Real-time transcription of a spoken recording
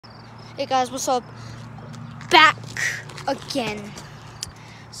Hey guys, what's up? Back again.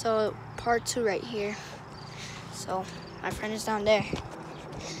 So part 2 right here. So my friend is down there. And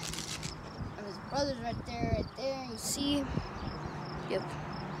his brother's right there. You see? Yep.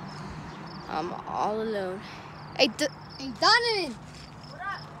 I'm all alone. Hey, Donovan! What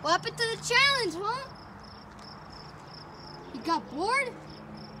up? What happened to the challenge, huh? You got bored?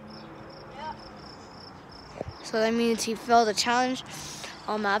 Yeah. So that means he failed the challenge.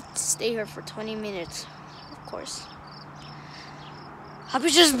 I have to stay here for 20 minutes, of course. I've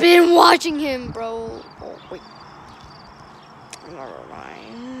just been watching him, bro. Oh, wait. Never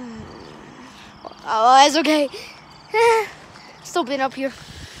mind. Oh, it's okay. Still been up here.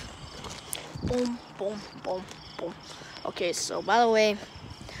 Boom, boom, boom, boom. Okay, so by the way,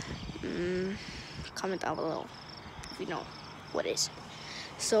 comment down below if you know what is.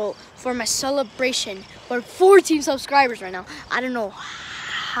 So for my celebration, we're 14 subscribers right now. I don't know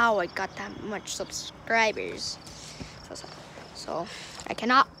how I got that much subscribers. So I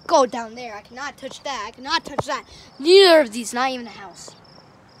cannot go down there. I cannot touch that. I cannot touch that. Neither of these, not even the house.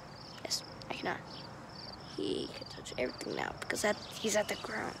 Yes, I cannot. He can touch everything now because he's at the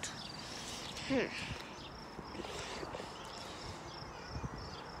ground.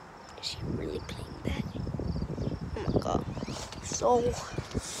 Is he really playing that? Oh my god. So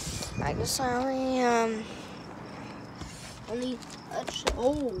I guess I only touch.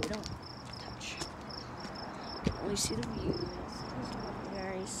 Oh, don't touch. You can only see the views.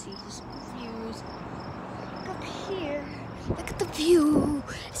 There you see his views. Look up here. Look at the view.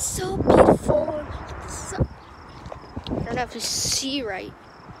 It's so beautiful. Look at the sun. I don't know if you see right,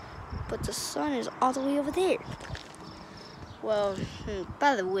 but the sun is all the way over there. Well,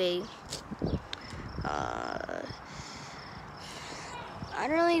 by the way, I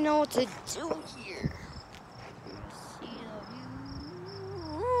don't really know what to do here.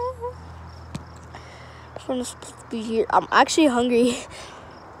 I'm supposed to be here. I'm actually hungry.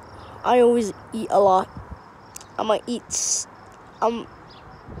 I always eat a lot. I'm gonna eat.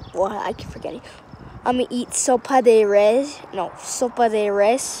 Well, I keep forgetting. I'm gonna eat sopa de res. No, sopa de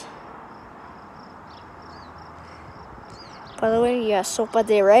res. By the way, yeah, sopa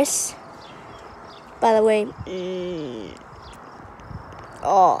de res. By the way,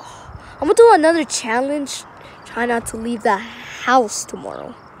 I'm gonna do another challenge. Try not to leave the house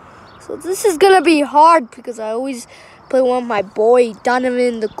tomorrow. So this is gonna be hard because I always play one with my boy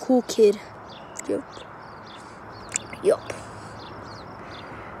Donovan, the cool kid. Yup.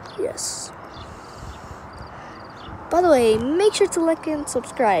 Yes. By the way, make sure to like and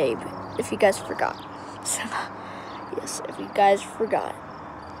subscribe if you guys forgot. Yes, if you guys forgot.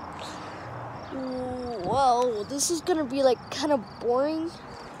 Well, this is gonna be like kind of boring.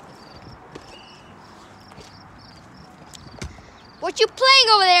 What you playing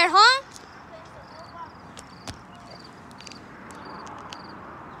over there, huh?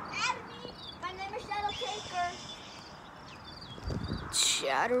 Abby, my name is Shadow Taker.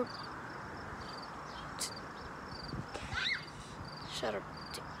 Shadow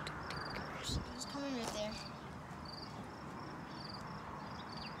He's coming right there.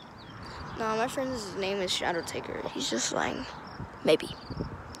 No, my friend's name is Shadow Taker. He's just lying. Maybe.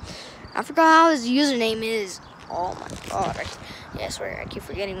 I forgot how his username is. Oh my god. I swear, I keep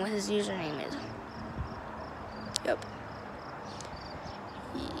forgetting what his username is. Yup.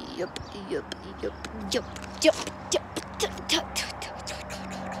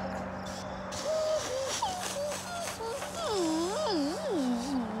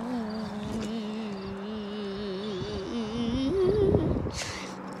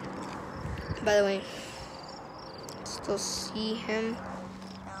 By the way, still see him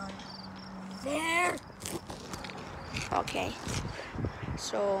down there. Okay,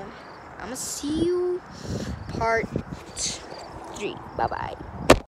 so I'm gonna see you part 3. Bye bye.